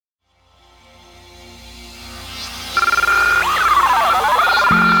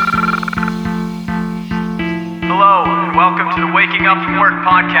Up From Work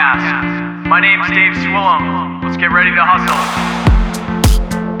podcast. My name's Dave Swillum. Let's get ready to hustle.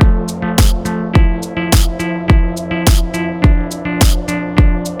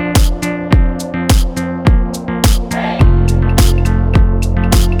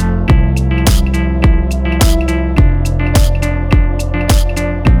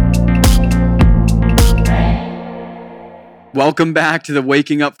 Welcome back to the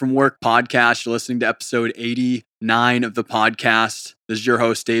Waking Up From Work podcast. You're listening to episode 89 of the podcast. This is your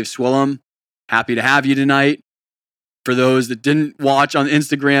host, Dave Swillum. Happy to have you tonight. For those that didn't watch on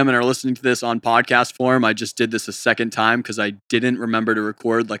Instagram and are listening to this on podcast form, I just did this a second time because I didn't remember to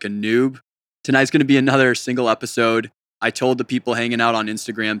record like a noob. Tonight's going to be another single episode. I told the people hanging out on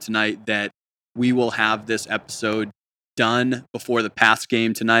Instagram tonight that we will have this episode done before the Pats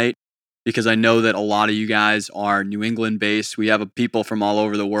game tonight, because I know that a lot of you guys are New England based. We have people from all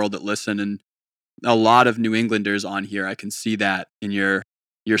over the world that listen, and a lot of New Englanders on here. I can see that in your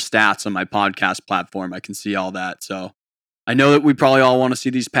stats on my podcast platform. I can see all that. So I know that we probably all want to see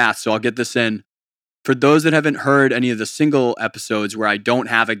these Pats, so I'll get this in. For those that haven't heard any of the single episodes where I don't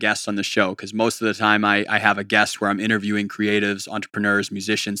have a guest on the show, because most of the time I have a guest where I'm interviewing creatives, entrepreneurs,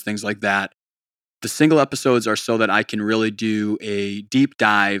 musicians, things like that. The single episodes are so that I can really do a deep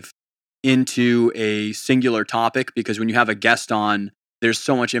dive into a singular topic, because when you have a guest on, there's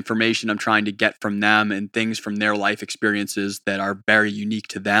so much information I'm trying to get from them and things from their life experiences that are very unique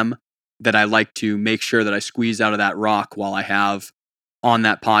to them that I like to make sure that I squeeze out of that rock while I have on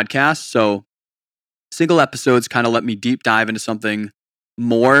that podcast. So single episodes kind of let me deep dive into something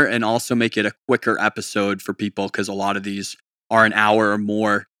more and also make it a quicker episode for people, because a lot of these are an hour or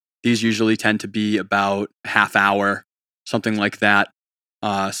more. These usually tend to be about half hour, something like that.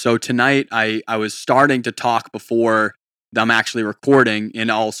 So tonight I was starting to talk before I'm actually recording, and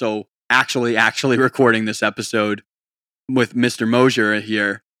also actually recording this episode with Mr. Mosier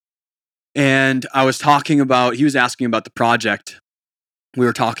here. And I was talking about, he was asking about the project. We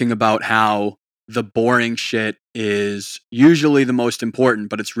were talking about how the boring shit is usually the most important,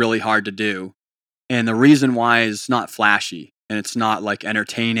 but it's really hard to do. And the reason why is not flashy, and it's not like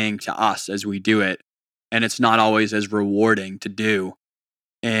entertaining to us as we do it. And it's not always as rewarding to do.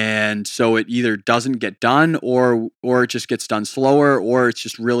 And so it either doesn't get done or it just gets done slower, or it's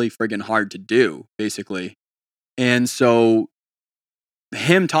just really friggin' hard to do, basically. And so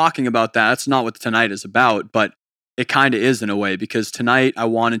him talking about that's not what tonight is about, but it kind of is in a way, because tonight I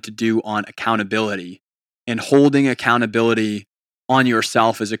wanted to do on accountability and holding accountability on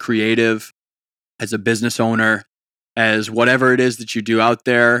yourself as a creative, as a business owner, as whatever it is that you do out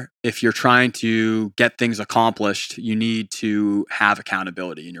there. If you're trying to get things accomplished, you need to have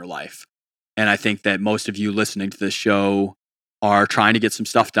accountability in your life. And I think that most of you listening to this show are trying to get some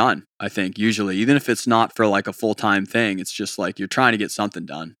stuff done. I think usually, even if it's not for like a full-time thing, it's just like you're trying to get something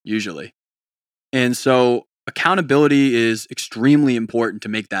done usually. And so accountability is extremely important to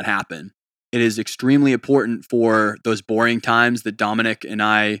make that happen. It is extremely important for those boring times that Dominic and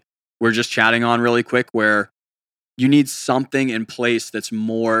I were just chatting on really quick, where you need something in place that's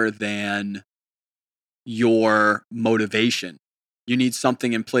more than your motivation. You need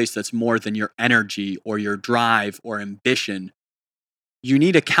something in place that's more than your energy or your drive or ambition. You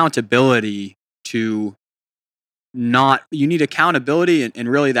need accountability you need accountability, and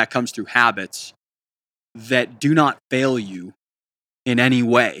really that comes through habits that do not fail you in any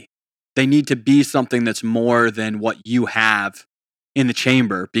way. They need to be something that's more than what you have in the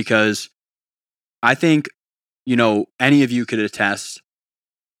chamber, because I think, any of you could attest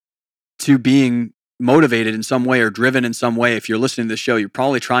to being motivated in some way or driven in some way. If you're listening to the show, you're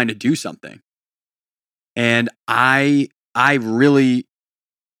probably trying to do something. And I really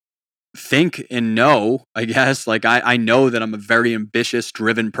think and know, I guess, like I know that I'm a very ambitious,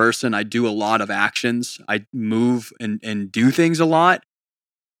 driven person. I do a lot of actions. I move and do things a lot.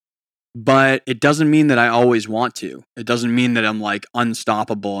 But it doesn't mean that I always want to. It doesn't mean that I'm like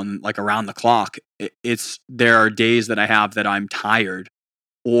unstoppable and like around the clock. There are days that I have that I'm tired,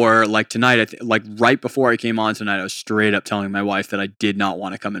 or like tonight, like right before I came on tonight, I was straight up telling my wife that I did not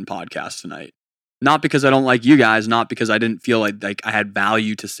want to come in podcast tonight. Not because I don't like you guys, not because I didn't feel like I had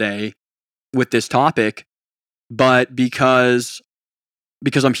value to say with this topic, but because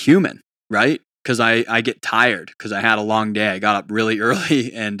I'm human, right? Because I get tired, because I had a long day. I got up really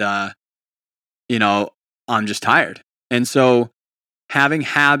early, and I'm just tired. And so having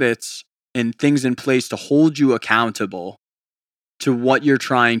habits and things in place to hold you accountable to what you're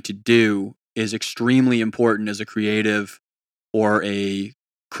trying to do is extremely important as a creative or a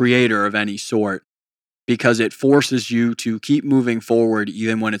creator of any sort, because it forces you to keep moving forward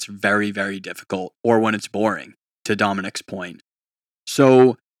even when it's very, very difficult or when it's boring, to Dominic's point.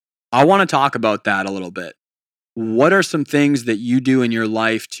 So I want to talk about that a little bit. What are some things that you do in your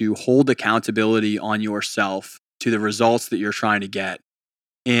life to hold accountability on yourself to the results that you're trying to get?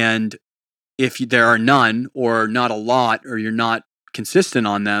 And if there are none or not a lot, or you're not consistent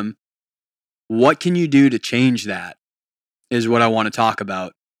on them, what can you do to change that is what I want to talk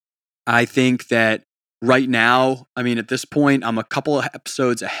about. I think that right now, I mean, at this point, I'm a couple of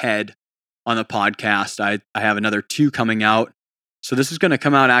episodes ahead on the podcast. I have another 2 coming out. So this is going to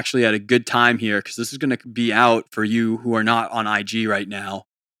come out actually at a good time here, because this is going to be out for you who are not on IG right now.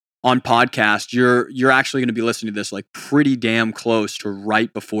 On podcast, you're actually going to be listening to this like pretty damn close to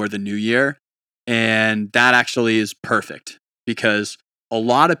right before the new year. And that actually is perfect, because a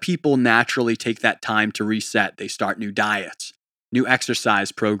lot of people naturally take that time to reset. They start new diets, new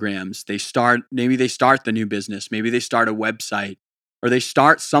exercise programs. Maybe they start the new business. Maybe they start a website, or they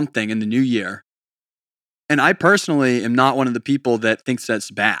start something in the new year. And I personally am not one of the people that thinks that's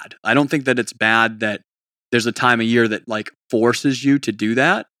bad. I don't think that it's bad that there's a time of year that like forces you to do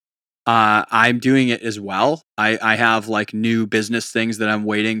that. I'm doing it as well. I have like new business things that I'm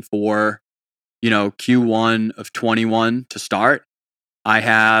waiting for, Q1 of 21 to start. I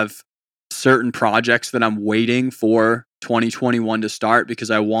have certain projects that I'm waiting for 2021 to start, because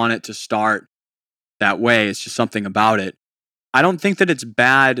I want it to start that way. It's just something about it. I don't think that it's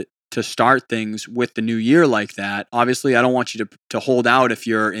bad to start things with the new year like that. Obviously, I don't want you to hold out if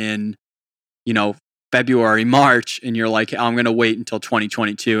you're in, February, March, and you're like, I'm going to wait until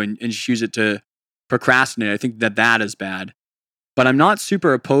 2022 and just use it to procrastinate. I think that is bad. But I'm not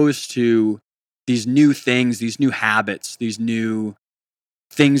super opposed to these new things, these new habits, these new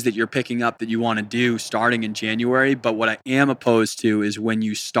things that you're picking up that you want to do starting in January. But what I am opposed to is when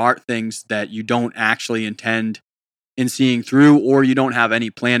you start things that you don't actually intend in seeing through, or you don't have any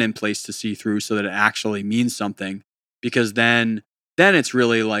plan in place to see through so that it actually means something. Because then it's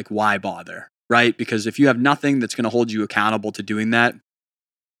really like, why bother? Right? Because if you have nothing that's going to hold you accountable to doing that,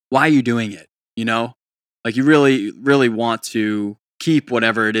 why are you doing it? Like you really, really want to keep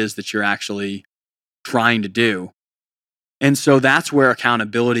whatever it is that you're actually trying to do. And so that's where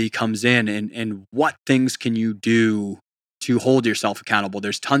accountability comes in, and what things can you do to hold yourself accountable?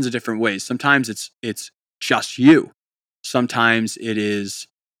 There's tons of different ways. Sometimes it's just you. Sometimes it is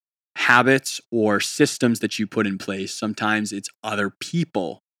habits or systems that you put in place. Sometimes it's other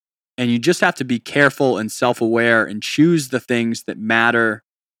people. And you just have to be careful and self-aware and choose the things that matter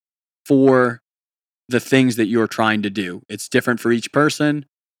for the things that you're trying to do. It's different for each person.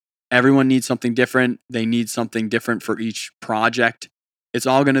 Everyone needs something different. They need something different for each project. It's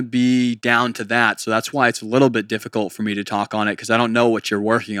all going to be down to that. So that's why it's a little bit difficult for me to talk on it, because I don't know what you're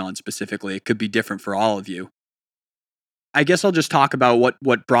working on specifically. It could be different for all of you. I guess I'll just talk about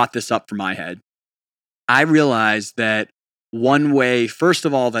what brought this up for my head. I realized that one way, first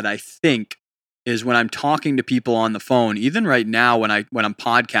of all, that I think is when I'm talking to people on the phone, even right now when I'm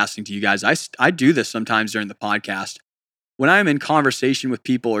podcasting to you guys, I do this sometimes during the podcast. When I'm in conversation with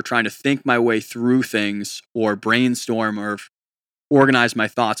people or trying to think my way through things or brainstorm or organize my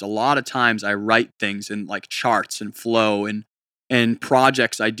thoughts, a lot of times I write things in like charts and flow, and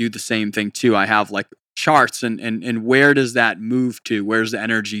projects I do the same thing too. I have like charts and where does that move to? Where's the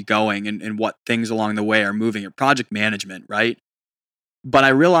energy going, and what things along the way are moving at project management, right? But I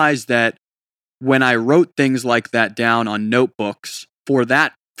realized that when I wrote things like that down on notebooks for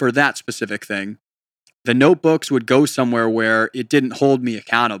that specific thing, the notebooks would go somewhere where it didn't hold me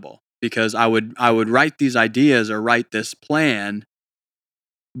accountable, because I would write these ideas or write this plan,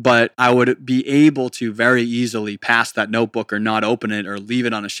 but I would be able to very easily pass that notebook or not open it or leave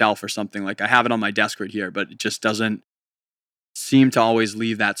it on a shelf or something. Like I have it on my desk right here, but it just doesn't seem to always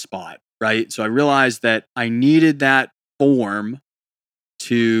leave that spot, right? So I realized that I needed that form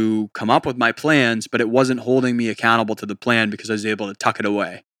to come up with my plans, but it wasn't holding me accountable to the plan because I was able to tuck it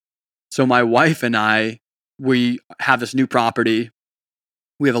away. So my wife and I, we have this new property.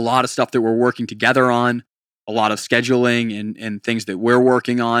 We have a lot of stuff that we're working together on, a lot of scheduling and things that we're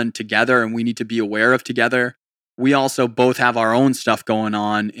working on together and we need to be aware of together. We also both have our own stuff going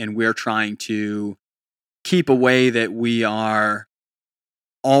on, and we're trying to keep a way that we are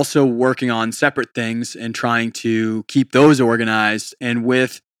also working on separate things and trying to keep those organized. And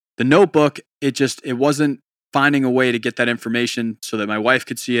with the notebook, it wasn't finding a way to get that information so that my wife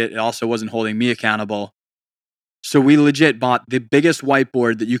could see it. It also wasn't holding me accountable. So we legit bought the biggest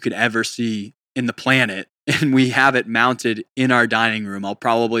whiteboard that you could ever see in the planet, and we have it mounted in our dining room. I'll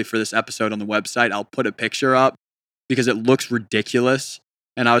probably, for this episode on the website, I'll put a picture up because it looks ridiculous.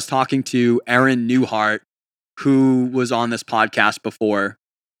 And I was talking to Erin Newhart, who was on this podcast before.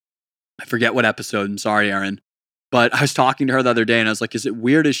 I forget what episode. I'm sorry, Erin. But I was talking to her the other day and I was like, is it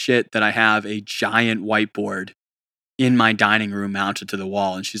weird as shit that I have a giant whiteboard in my dining room mounted to the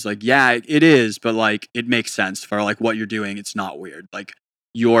wall? And she's like, yeah, it is, but like it makes sense for like what you're doing. It's not weird. Like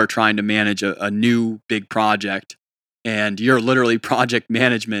you're trying to manage a new big project and you're literally project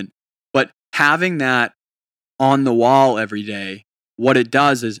management. But having that on the wall every day, what it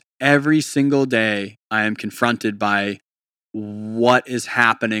does is every single day I am confronted by what is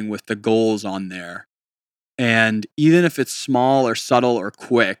happening with the goals on there. And even if it's small or subtle or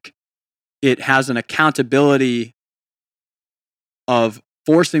quick, it has an accountability of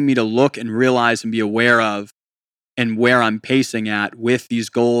forcing me to look and realize and be aware of and where I'm pacing at with these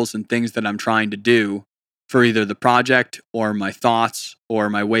goals and things that I'm trying to do for either the project or my thoughts or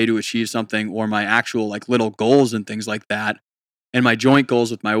my way to achieve something or my actual like little goals and things like that and my joint goals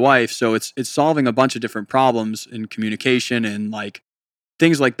with my wife. So it's solving a bunch of different problems in communication and like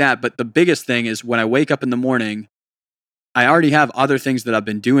things like that. But the biggest thing is when I wake up in the morning, I already have other things that I've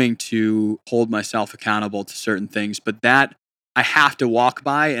been doing to hold myself accountable to certain things, but that I have to walk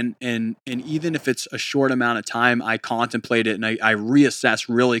by and even if it's a short amount of time, I contemplate it and I reassess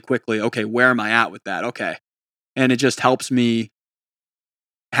really quickly, okay, where am I at with that? Okay. And it just helps me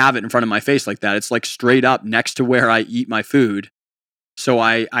have it in front of my face like that. It's like straight up next to where I eat my food. So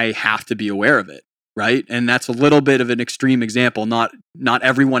I have to be aware of it. Right. And that's a little bit of an extreme example. Not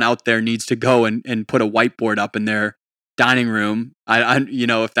everyone out there needs to go and put a whiteboard up in their dining room. I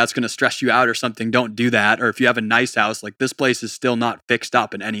if that's going to stress you out or something, don't do that. Or if you have a nice house, like this place is still not fixed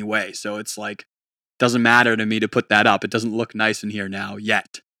up in any way. So it's like, doesn't matter to me to put that up. It doesn't look nice in here now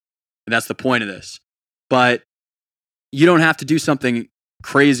yet. And that's the point of this. But you don't have to do something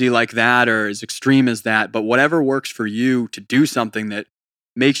crazy like that or as extreme as that. But whatever works for you to do something that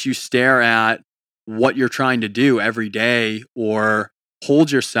makes you stare at what you're trying to do every day or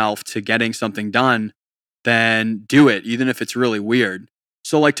hold yourself to getting something done, then do it, even if it's really weird.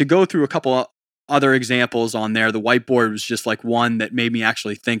 So like to go through a couple other examples on there, the whiteboard was just like one that made me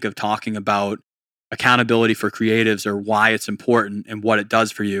actually think of talking about accountability for creatives or why it's important and what it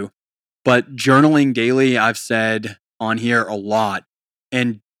does for you. But journaling daily, I've said on here a lot,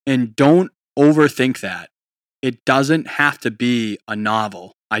 and don't overthink that. It doesn't have to be a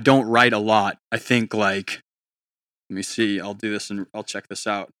novel. I don't write a lot. I think like, let me see, I'll do this and I'll check this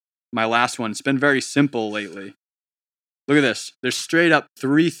out. My last one, it's been very simple lately. Look at this. There's straight up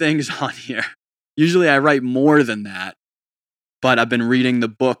 3 things on here. Usually I write more than that, but I've been reading the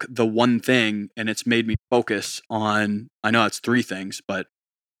book, The One Thing, and it's made me focus on, I know it's 3 things, but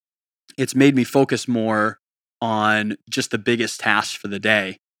it's made me focus more on just the biggest tasks for the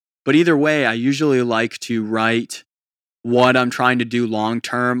day. But either way, I usually like to write what I'm trying to do long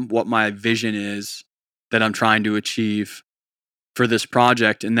term, what my vision is that I'm trying to achieve for this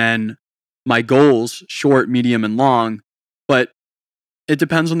project, and then my goals, short, medium, and long. But it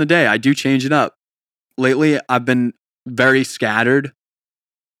depends on the day. I do change it up. Lately, I've been very scattered,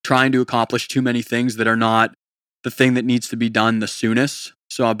 trying to accomplish too many things that are not the thing that needs to be done the soonest.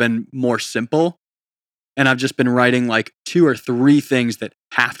 So I've been more simple. And I've just been writing like 2 or 3 things that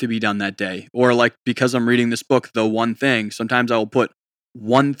have to be done that day. Or like because I'm reading this book, The One Thing, sometimes I will put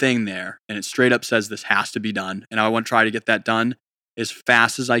one thing there and it straight up says this has to be done. And I want to try to get that done as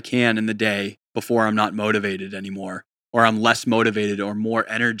fast as I can in the day before I'm not motivated anymore, or I'm less motivated or more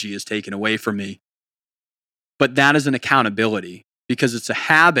energy is taken away from me. But that is an accountability because it's a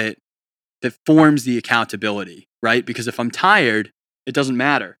habit that forms the accountability, right? Because if I'm tired, it doesn't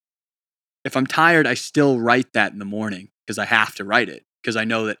matter. If I'm tired, I still write that in the morning because I have to write it because I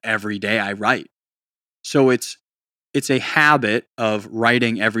know that every day I write. So it's a habit of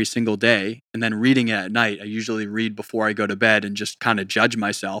writing every single day and then reading it at night. I usually read before I go to bed and just kind of judge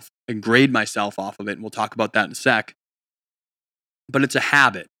myself and grade myself off of it. And we'll talk about that in a sec. But it's a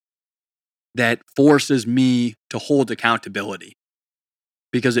habit that forces me to hold accountability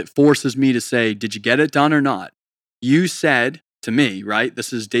because it forces me to say, did you get it done or not? You said to me, right?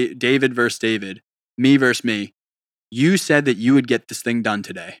 This is David versus David, me versus me. You said that you would get this thing done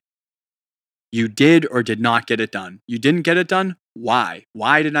today. You did or did not get it done. You didn't get it done. Why?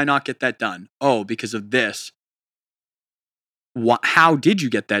 Why did I not get that done? Oh, because of this. How did you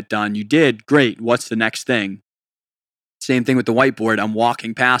get that done? You did. Great. What's the next thing? Same thing with the whiteboard. I'm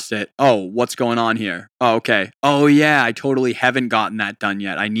walking past it. Oh, what's going on here? Oh, okay. Oh, yeah, I totally haven't gotten that done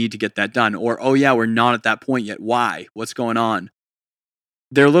yet. I need to get that done. Or, oh, yeah, we're not at that point yet. Why? What's going on?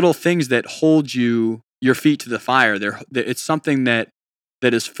 They're little things that hold your feet to the fire. It's something that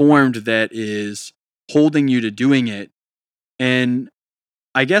is formed that is holding you to doing it. And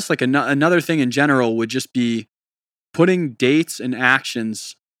I guess like another thing in general would just be putting dates and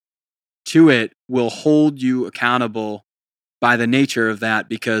actions to it will hold you accountable by the nature of that,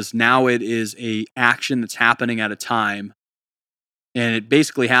 because now it is a action that's happening at a time and it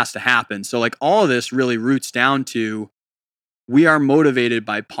basically has to happen. So like all of this really roots down to, we are motivated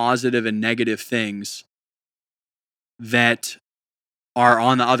by positive and negative things that are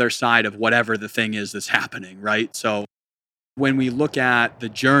on the other side of whatever the thing is that's happening, right? So when we look at the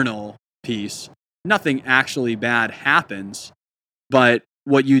journal piece, nothing actually bad happens, but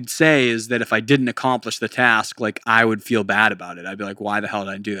what you'd say is that if I didn't accomplish the task, like I would feel bad about it. I'd be like, why the hell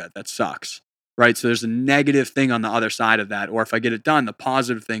did I do that? That sucks, right? So there's a negative thing on the other side of that. Or if I get it done, the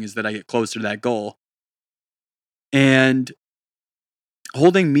positive thing is that I get closer to that goal. And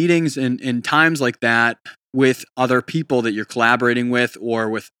holding meetings in times like that with other people that you're collaborating with, or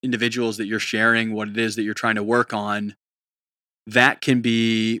with individuals that you're sharing what it is that you're trying to work on, that can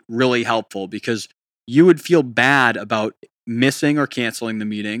be really helpful, because you would feel bad about missing or canceling the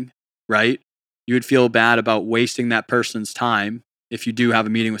meeting, right? You would feel bad about wasting that person's time. If you do have a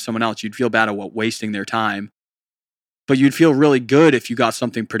meeting with someone else, you'd feel bad about wasting their time. But you'd feel really good if you got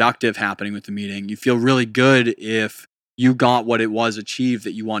something productive happening with the meeting. You feel really good if you got what it was achieved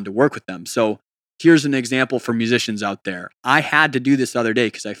that you wanted to work with them. So here's an example for musicians out there. I had to do this the other day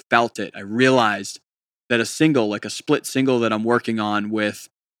because I felt it. I realized that a single, like a split single that I'm working on with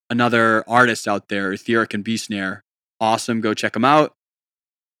another artist out there, Etheric and B-Snare, awesome. Go check them out.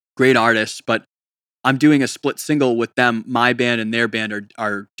 Great artists. But I'm doing a split single with them. My band and their band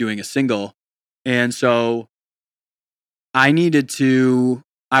are doing a single. And so I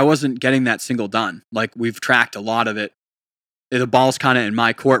wasn't getting that single done. Like, we've tracked a lot of it. The ball's kind of in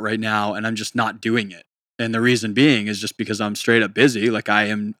my court right now, and I'm just not doing it. And the reason being is just because I'm straight up busy. Like, I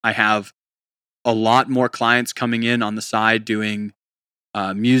have a lot more clients coming in on the side doing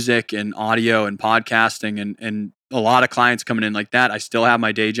music and audio and podcasting, and a lot of clients coming in like that. I still have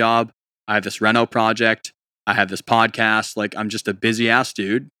my day job. I have this reno project. I have this podcast. Like, I'm just a busy ass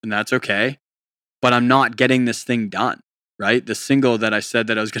dude, and that's okay. But I'm not getting this thing done, right? The single that I said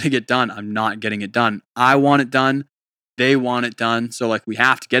that I was going to get done, I'm not getting it done. I want it done. They want it done. So like, we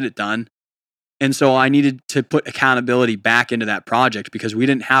have to get it done. And so I needed to put accountability back into that project, because we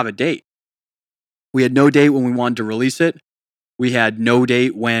didn't have a date. We had no date when we wanted to release it. We had no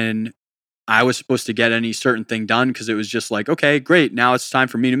date when I was supposed to get any certain thing done, because it was just like, okay, great. Now it's time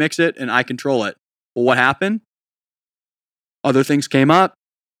for me to mix it and I control it. Well, what happened? Other things came up.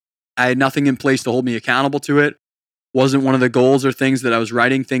 I had nothing in place to hold me accountable to it. Wasn't one of the goals or things that I was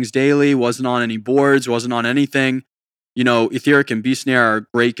writing things daily. Wasn't on any boards. Wasn't on anything. You know, Etheric and B-Snare are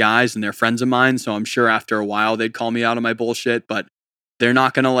great guys and they're friends of mine. So I'm sure after a while they'd call me out on my bullshit, but they're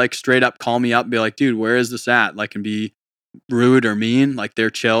not going to like straight up call me up and be like, dude, where is this at? Like, and be rude or mean. Like, they're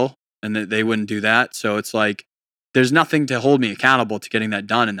chill, and they wouldn't do that. So it's like, there's nothing to hold me accountable to getting that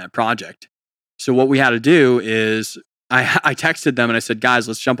done in that project. So what we had to do is I texted them and I said, guys,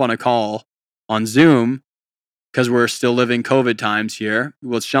 let's jump on a call on Zoom, because we're still living COVID times here.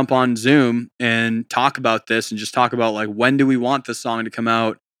 Let's jump on Zoom and talk about this, and just talk about like, when do we want this song to come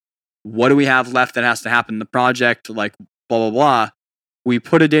out? What do we have left that has to happen in the project? Like, blah, blah, blah. We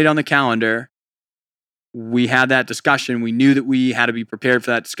put a date on the calendar. We had that discussion. We knew that we had to be prepared for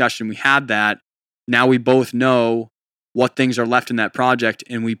that discussion. We had that. Now we both know what things are left in that project,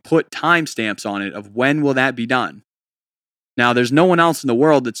 and we put timestamps on it of when will that be done. Now, there's no one else in the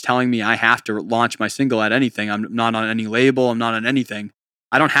world that's telling me I have to launch my single at anything. I'm not on any label. I'm not on anything.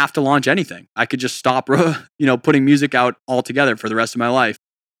 I don't have to launch anything. I could just stop, putting music out altogether for the rest of my life.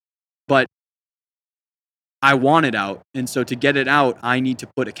 But I want it out. And so to get it out, I need to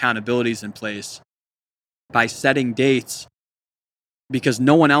put accountabilities in place by setting dates, because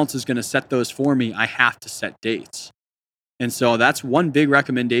no one else is going to set those for me. I have to set dates. And so that's one big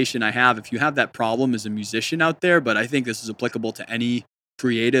recommendation I have if you have that problem as a musician out there, but I think this is applicable to any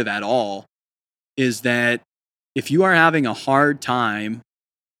creative at all, is that if you are having a hard time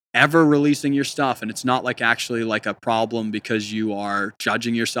ever releasing your stuff, and it's not like actually like a problem because you are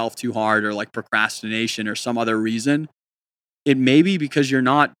judging yourself too hard or like procrastination or some other reason, it may be because you're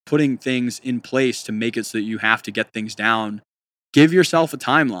not putting things in place to make it so that you have to get things down. Give yourself a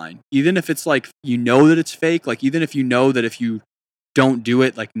timeline, even if it's like, you know that it's fake. Like, even if you know that if you don't do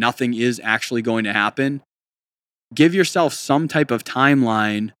it, like nothing is actually going to happen, give yourself some type of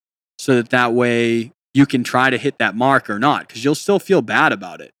timeline so that way you can try to hit that mark or not, because you'll still feel bad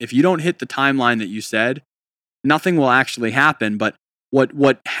about it. If you don't hit the timeline that you said, nothing will actually happen. But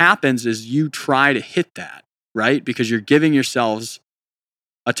what happens is you try to hit that, right? Because you're giving yourselves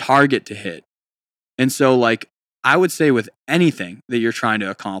a target to hit. And so like, I would say with anything that you're trying to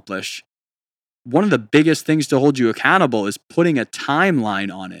accomplish, one of the biggest things to hold you accountable is putting a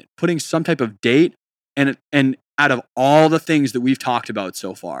timeline on it, putting some type of date. And out of all the things that we've talked about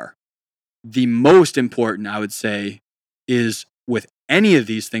so far, the most important, I would say, is with any of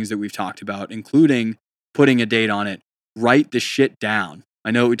these things that we've talked about, including putting a date on it, write the shit down. I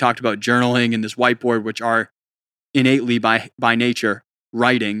know we talked about journaling and this whiteboard, which are innately by nature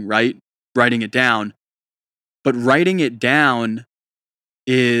writing, right? Writing it down. But writing it down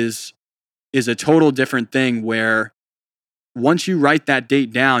is a total different thing, where once you write that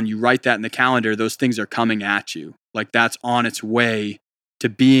date down, you write that in the calendar, those things are coming at you. Like, that's on its way to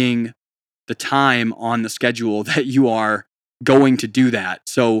being the time on the schedule that you are going to do that.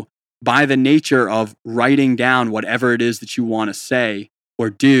 So by the nature of writing down whatever it is that you want to say or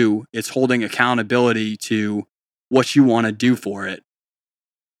do, it's holding accountability to what you want to do for it.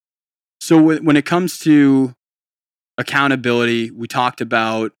 So when it comes to accountability, we talked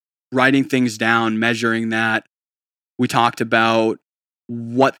about writing things down, measuring that. We talked about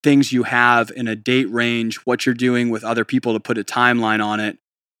what things you have in a date range, what you're doing with other people to put a timeline on it.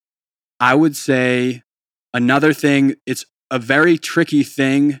 I would say another thing, it's a very tricky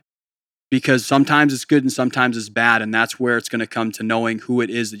thing because sometimes it's good and sometimes it's bad. And that's where it's going to come to knowing who it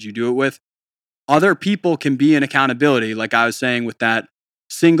is that you do it with. Other people can be an accountability. Like I was saying with that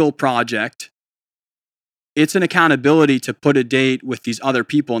single project, it's an accountability to put a date with these other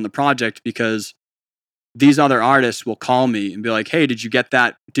people in the project, because these other artists will call me and be like, hey, did you get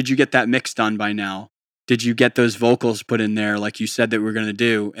that mix done by now? Did you get those vocals put in there like you said that we're going to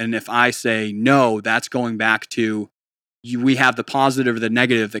do? And if I say no, that's going back to we have the positive or the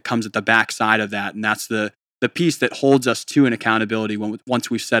negative that comes at the backside of that. And that's the piece that holds us to an accountability once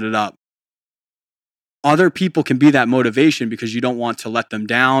we've set it up. Other people can be that motivation because you don't want to let them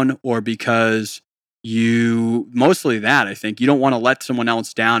down, or because mostly that, I think, you don't want to let someone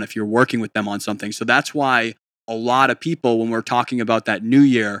else down if you're working with them on something. So that's why a lot of people, when we're talking about that new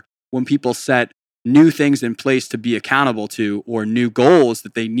year, when people set new things in place to be accountable to, or new goals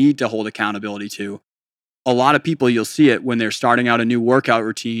that they need to hold accountability to, a lot of people, you'll see it when they're starting out a new workout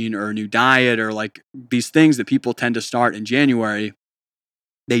routine or a new diet, or like these things that people tend to start in January,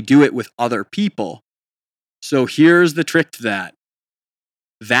 they do it with other people. So here's the trick to that.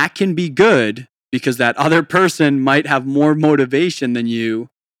 That can be good, because that other person might have more motivation than you,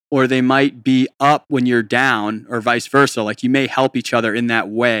 or they might be up when you're down, or vice versa. Like, you may help each other in that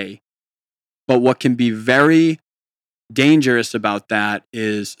way. But what can be very dangerous about that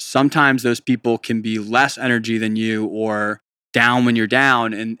is sometimes those people can be less energy than you, or down when you're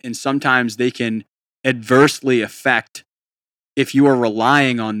down. And sometimes they can adversely affect if you are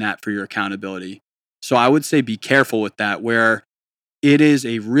relying on that for your accountability. So I would say be careful with that, where it is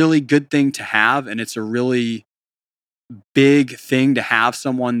a really good thing to have, and it's a really big thing to have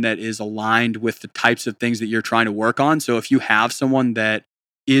someone that is aligned with the types of things that you're trying to work on. So if you have someone that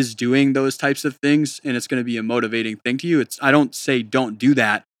is doing those types of things and it's going to be a motivating thing to you, I don't say don't do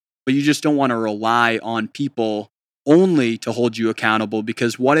that, but you just don't want to rely on people only to hold you accountable.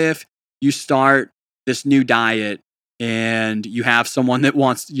 Because what if you start this new diet and you have someone that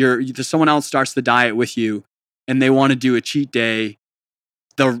someone else starts the diet with you, and they want to do a cheat day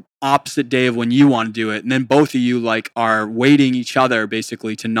the opposite day of when you want to do it, and then both of you like are waiting each other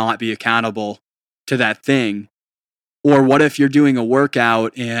basically to not be accountable to that thing. Or what if you're doing a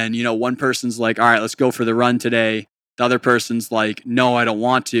workout and one person's like, all right, let's go for the run today, the other person's like, no, I don't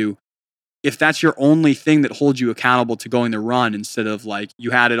want to. If that's your only thing that holds you accountable to going the run, instead of like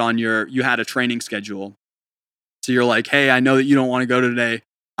you had a training schedule, so you're like, hey, I know that you don't want to go today,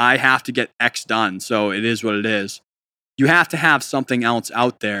 I have to get X done, so it is what it is. You have to have something else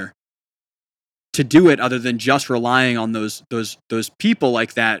out there to do it other than just relying on those people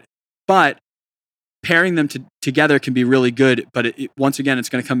like that. But pairing them together can be really good. But once again, it's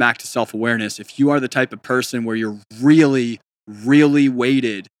going to come back to self-awareness. If you are the type of person where you're really, really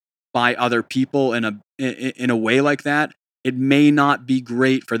weighted by other people in a way like that, it may not be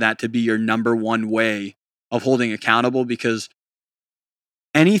great for that to be your number one way of holding accountable, because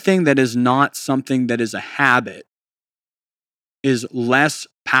anything that is not something that is a habit is less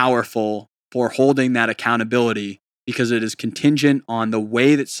powerful for holding that accountability, because it is contingent on the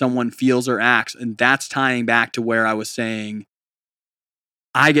way that someone feels or acts. And that's tying back to where I was saying,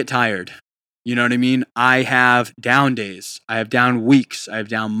 I get tired. You know what I mean? I have down days, I have down weeks, I have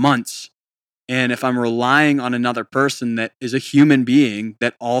down months. And if I'm relying on another person that is a human being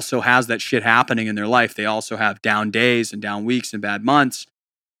that also has that shit happening in their life, they also have down days and down weeks and bad months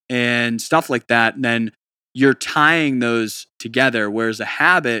and stuff like that, then you're tying those together. Whereas a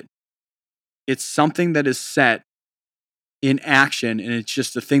habit, it's something that is set in action, and it's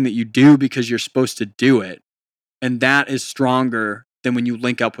just a thing that you do because you're supposed to do it. And that is stronger than when you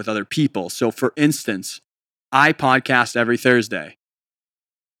link up with other people. So for instance, I podcast every Thursday.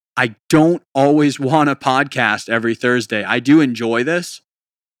 I don't always want to podcast every Thursday. I do enjoy this.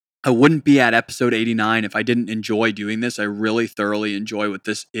 I wouldn't be at episode 89 if I didn't enjoy doing this. I really thoroughly enjoy what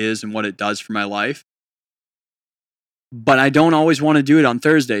this is and what it does for my life. But I don't always want to do it on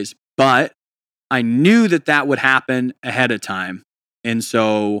Thursdays. But I knew that that would happen ahead of time. And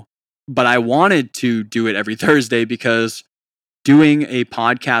so, but I wanted to do it every Thursday because doing a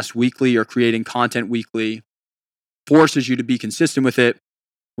podcast weekly or creating content weekly forces you to be consistent with it.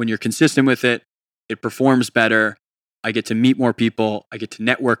 When you're consistent with it, it performs better. I get to meet more people. I get to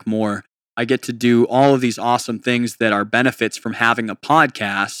network more. I get to do all of these awesome things that are benefits from having a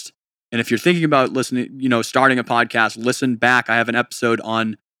podcast. And if you're thinking about listening, starting a podcast, listen back. I have an episode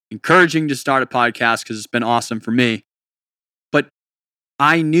on encouraging to start a podcast because it's been awesome for me. But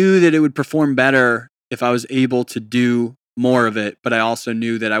I knew that it would perform better if I was able to do more of it. But I also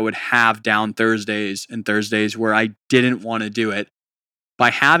knew that I would have down Thursdays and Thursdays where I didn't want to do it. By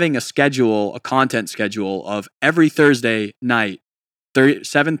having a content schedule of every Thursday night,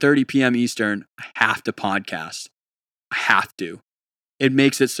 7:30 p.m. Eastern, I have to podcast. I have to. It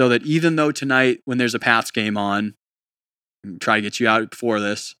makes it so that even though tonight when there's a Pats game on, I'm try to get you out before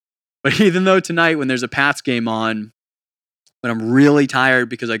this, but even though tonight when there's a Pats game on, when I'm really tired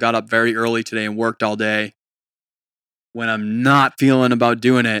because I got up very early today and worked all day, when I'm not feeling about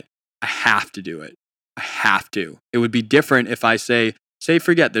doing it, I have to do it. I have to. It would be different if I say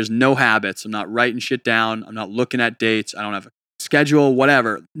forget, there's no habits. I'm not writing shit down. I'm not looking at dates. I don't have a schedule,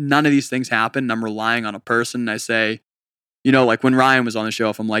 whatever. None of these things happen. And I'm relying on a person. And I say, like when Ryan was on the show,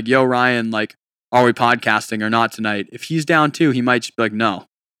 if I'm like, yo, Ryan, like, are we podcasting or not tonight? If he's down too, he might just be like, no. And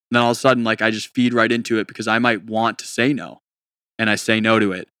then all of a sudden, like, I just feed right into it because I might want to say no. And I say no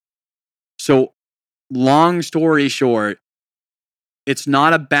to it. So long story short, it's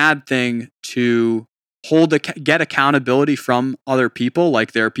not a bad thing to get accountability from other people.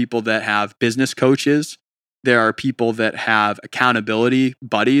 Like there are people that have business coaches. There are people that have accountability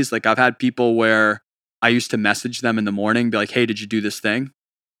buddies. Like I've had people where I used to message them in the morning, be like, hey, did you do this thing?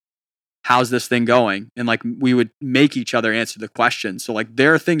 How's this thing going? And like we would make each other answer the question. So like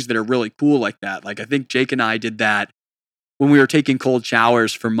there are things that are really cool like that. Like I think Jake and I did that when we were taking cold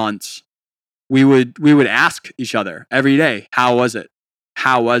showers for months. We would ask each other every day, how was it?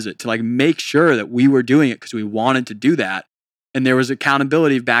 How was it? To like make sure that we were doing it because we wanted to do that. And there was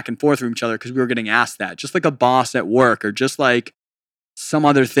accountability back and forth from each other because we were getting asked that. Just like a boss at work or just like some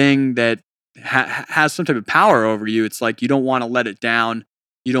other thing that has some type of power over you. It's like you don't want to let it down.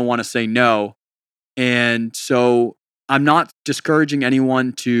 You don't want to say no. And so I'm not discouraging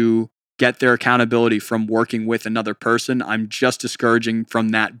anyone to get their accountability from working with another person. I'm just discouraging from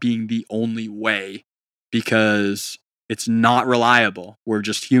that being the only way because it's not reliable. We're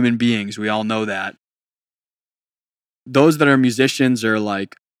just human beings. We all know that. Those that are musicians or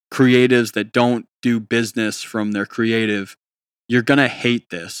like creatives that don't do business from their creative, you're going to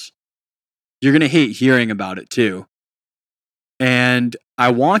hate this. You're going to hate hearing about it too. And I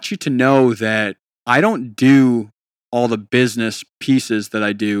want you to know that I don't do all the business pieces that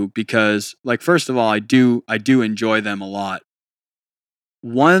I do because, like, first of all, I do enjoy them a lot.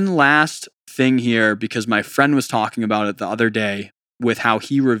 One last thing here, because my friend was talking about it the other day with how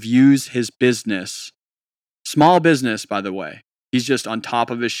he reviews his business. Small business, by the way. He's just on top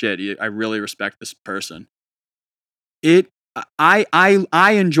of his shit. I really respect this person. I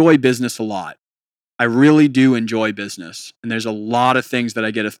enjoy business a lot. I really do enjoy business. And there's a lot of things that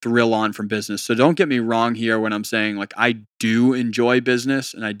I get a thrill on from business. So don't get me wrong here when I'm saying like I do enjoy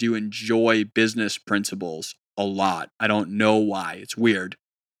business and I do enjoy business principles a lot. I don't know why. It's weird.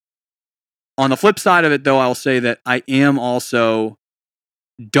 On the flip side of it though, I'll say that I am also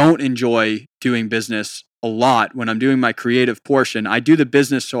don't enjoy doing business a lot when I'm doing my creative portion. I do the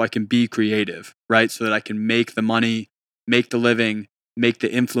business so I can be creative, right? So that I can make the money, make the living, make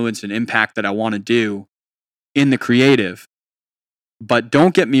the influence and impact that I want to do in the creative. But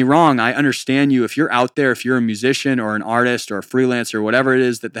don't get me wrong. I understand you. If you're out there, if you're a musician or an artist or a freelancer, or whatever it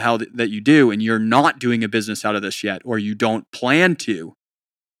is that the hell that you do, and you're not doing a business out of this yet, or you don't plan to,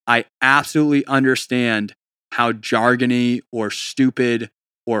 I absolutely understand how jargony or stupid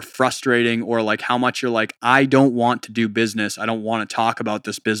or frustrating or like how much you're like, I don't want to do business. I don't want to talk about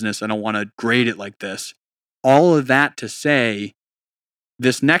this business. I don't want to grade it like this. All of that to say,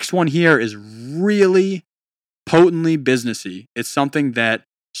 this next one here is really potently businessy. It's something that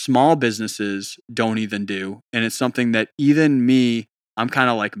small businesses don't even do. And it's something that even me, I'm kind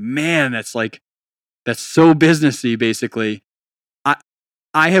of like, man, that's like, that's so businessy, basically.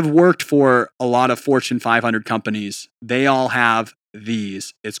 I have worked for a lot of Fortune 500 companies. They all have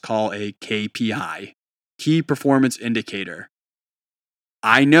these. It's called a KPI, Key Performance Indicator.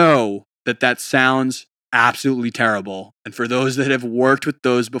 I know that sounds absolutely terrible. And for those that have worked with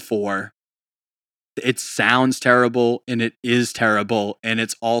those before, it sounds terrible and it is terrible. And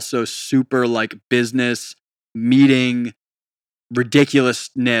it's also super like business meeting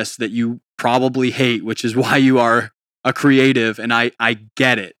ridiculousness that you probably hate, which is why you are a creative. And I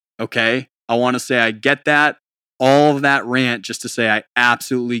get it. Okay. I want to say I get that. All of that rant just to say I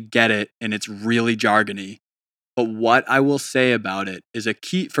absolutely get it. And it's really jargony. But what I will say about it is a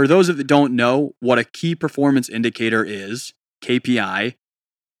key, for those that don't know what a key performance indicator is, KPI,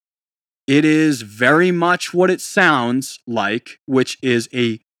 it is very much what it sounds like, which is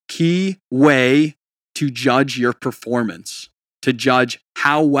a key way to judge your performance, to judge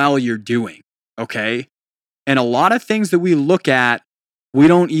how well you're doing. Okay. And a lot of things that we look at, we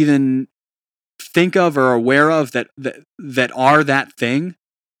don't even think of or are aware of that are that thing.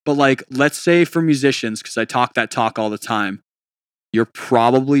 But like, let's say for musicians, because I talk that talk all the time, you're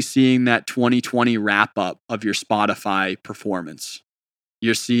probably seeing that 2020 wrap up of your Spotify performance.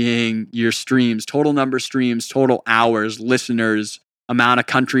 You're seeing your streams, total number of streams, total hours, listeners, amount of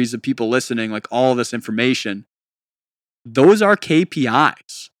countries of people listening, like all of this information. Those are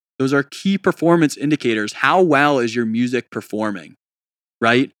KPIs. Those are key performance indicators. How well is your music performing,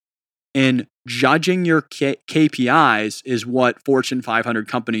 right? And judging your KPIs is what Fortune 500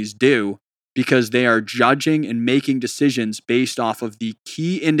 companies do, because they are judging and making decisions based off of the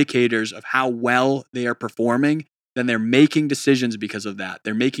key indicators of how well they are performing. Then they're making decisions because of that.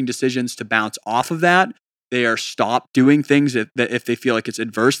 They're making decisions to bounce off of that. They are stop doing things if they feel like it's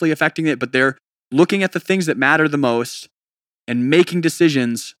adversely affecting it, but they're looking at the things that matter the most and making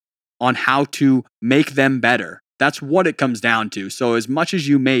decisions on how to make them better. That's what it comes down to. So as much as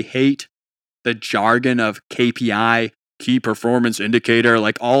you may hate the jargon of KPI, key performance indicator,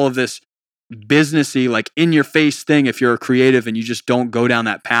 like all of this businessy, like in your face thing, if you're a creative and you just don't go down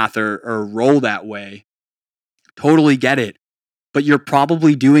that path or roll that way, totally get it. But you're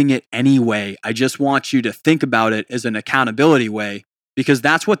probably doing it anyway. I just want you to think about it as an accountability way, because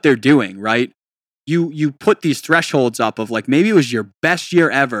that's what they're doing, right? You put these thresholds up of like, maybe it was your best year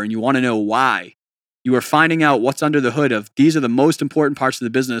ever and you want to know why. You are finding out what's under the hood of these are the most important parts of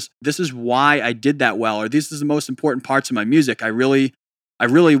the business. This is why I did that well, or this is the most important parts of my music. I really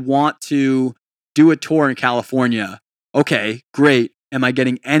want to do a tour in California. Okay, great. Am I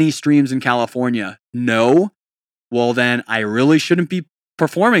getting any streams in California? No. Well, then I really shouldn't be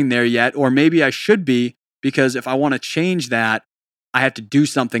performing there yet, or maybe I should be, because if I want to change that, I have to do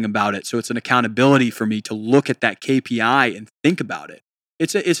something about it. So it's an accountability for me to look at that KPI and think about it.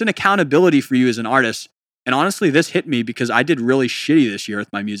 It's an accountability for you as an artist. And honestly, this hit me because I did really shitty this year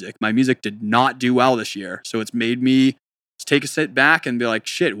with my music. My music did not do well this year. So it's made me take a sit back and be like,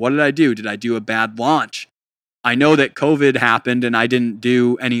 shit, what did I do? Did I do a bad launch? I know that COVID happened and I didn't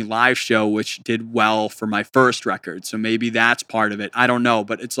do any live show, which did well for my first record. So maybe that's part of it. I don't know.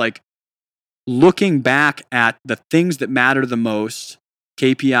 But it's like looking back at the things that matter the most,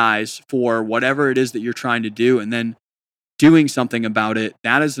 KPIs for whatever it is that you're trying to do, and then doing something about it.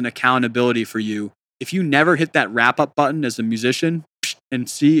 That is an accountability for you. If you never hit that wrap up button as a musician and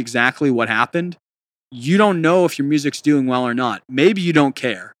see exactly what happened, you don't know if your music's doing well or not. Maybe you don't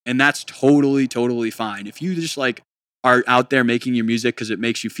care. And that's totally, totally fine. If you just like are out there making your music because it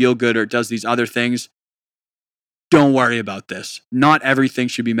makes you feel good or it does these other things, don't worry about this. Not everything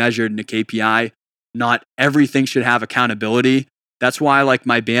should be measured in a KPI. Not everything should have accountability. That's why like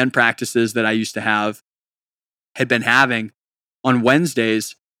my band practices that I used to have had been having on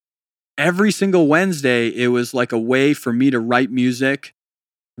Wednesdays, every single Wednesday, it was like a way for me to write music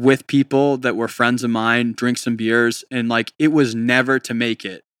with people that were friends of mine, drink some beers. And like, it was never to make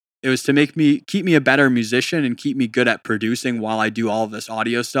it. It was to keep me a better musician and keep me good at producing while I do all of this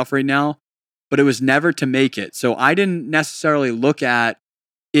audio stuff right now. But it was never to make it. So I didn't necessarily look at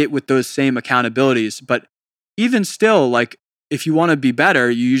it with those same accountabilities. But even still, like, if you want to be better,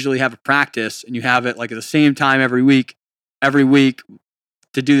 you usually have a practice and you have it like at the same time every week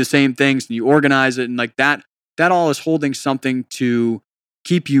to do the same things, and you organize it, and like that all is holding something to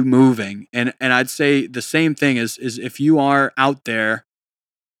keep you moving. And I'd say the same thing is if you are out there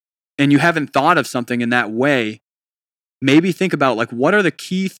and you haven't thought of something in that way, maybe think about like, what are the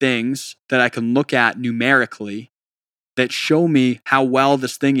key things that I can look at numerically that show me how well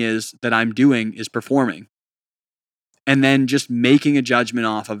this thing is that I'm doing is performing. And then just making a judgment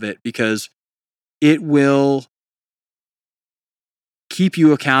off of it, because it will keep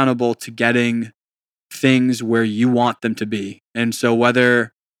you accountable to getting things where you want them to be. And so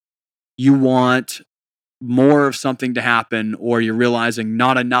whether you want more of something to happen, or you're realizing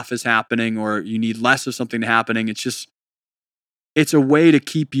not enough is happening, or you need less of something to happening, it's a way to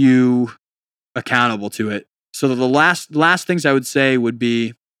keep you accountable to it. So the last things I would say would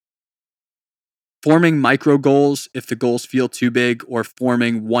be forming micro goals if the goals feel too big, or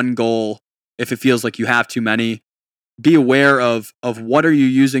forming one goal if it feels like you have too many. Be aware of what are you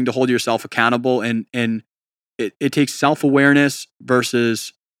using to hold yourself accountable, and it takes self-awareness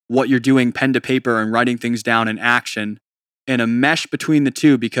versus what you're doing pen to paper and writing things down in action, and a mesh between the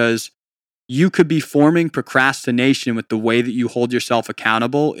two, because you could be forming procrastination with the way that you hold yourself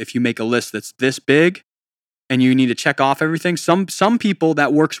accountable if you make a list that's this big and you need to check off everything. Some people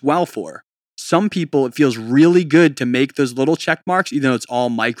that works well for. Some people, it feels really good to make those little check marks, even though it's all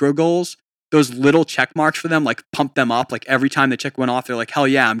micro goals. Those little check marks for them, like pump them up. Like every time they check one off, they're like, hell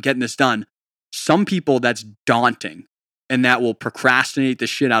yeah, I'm getting this done. Some people, that's daunting, and that will procrastinate the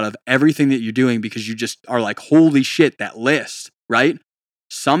shit out of everything that you're doing because you just are like, holy shit, that list, right?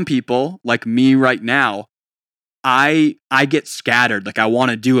 Some people, like me right now, I get scattered. Like I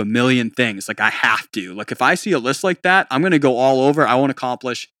want to do a million things. Like I have to. Like if I see a list like that, I'm going to go all over. I won't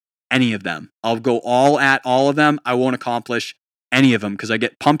accomplish any of them. I'll go all at all of them. I won't accomplish any of them because I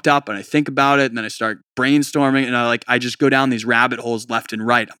get pumped up and I think about it, and then I start brainstorming, and I just go down these rabbit holes left and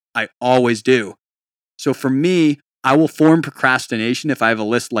right. I always do. So for me, I will form procrastination if I have a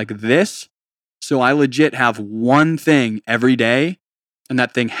list like this. So I legit have one thing every day, and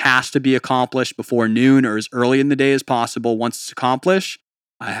that thing has to be accomplished before noon or as early in the day as possible. Once it's accomplished,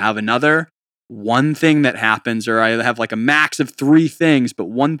 I have another one thing that happens, or I have like a max of 3 things, but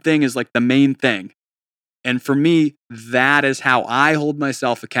one thing is like the main thing. And for me, that is how I hold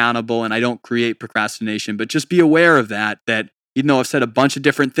myself accountable, and I don't create procrastination. But just be aware of that even though I've said a bunch of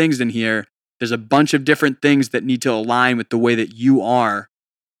different things in here, there's a bunch of different things that need to align with the way that you are,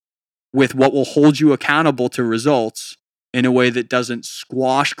 with what will hold you accountable to results in a way that doesn't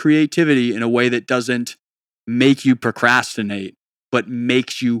squash creativity, in a way that doesn't make you procrastinate, but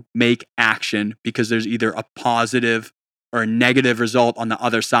makes you make action, because there's either a positive or a negative result on the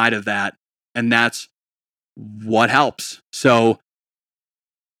other side of that. And that's what helps. So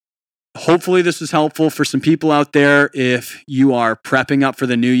hopefully this is helpful for some people out there if you are prepping up for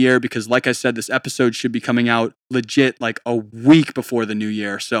the new year, because like I said, this episode should be coming out legit like a week before the new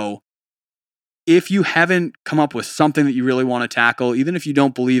year. So if you haven't come up with something that you really want to tackle, even if you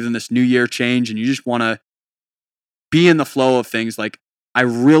don't believe in this new year change and you just want to be in the flow of things, like I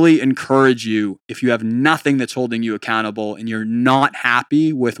really encourage you, if you have nothing that's holding you accountable and you're not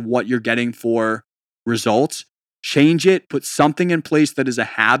happy with what you're getting for results, change it, put something in place that is a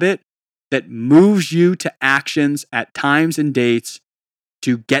habit that moves you to actions at times and dates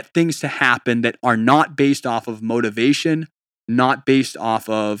to get things to happen that are not based off of motivation, not based off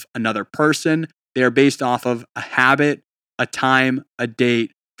of another person. They are based off of a habit, a time, a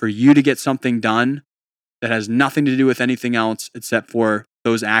date for you to get something done that has nothing to do with anything else except for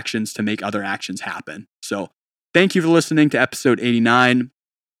those actions to make other actions happen. So thank you for listening to episode 89.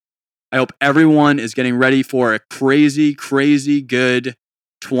 I hope everyone is getting ready for a crazy, crazy good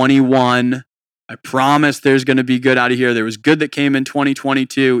 21. I promise there's going to be good out of here. There was good that came in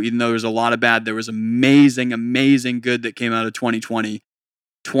 2022, even though there was a lot of bad. There was amazing, amazing good that came out of 2020.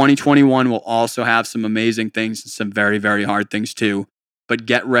 2021 will also have some amazing things and some very, very hard things too. But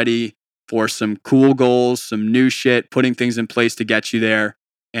get ready for some cool goals, some new shit, putting things in place to get you there.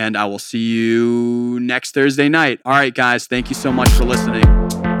 And I will see you next Thursday night. All right, guys, thank you so much for listening.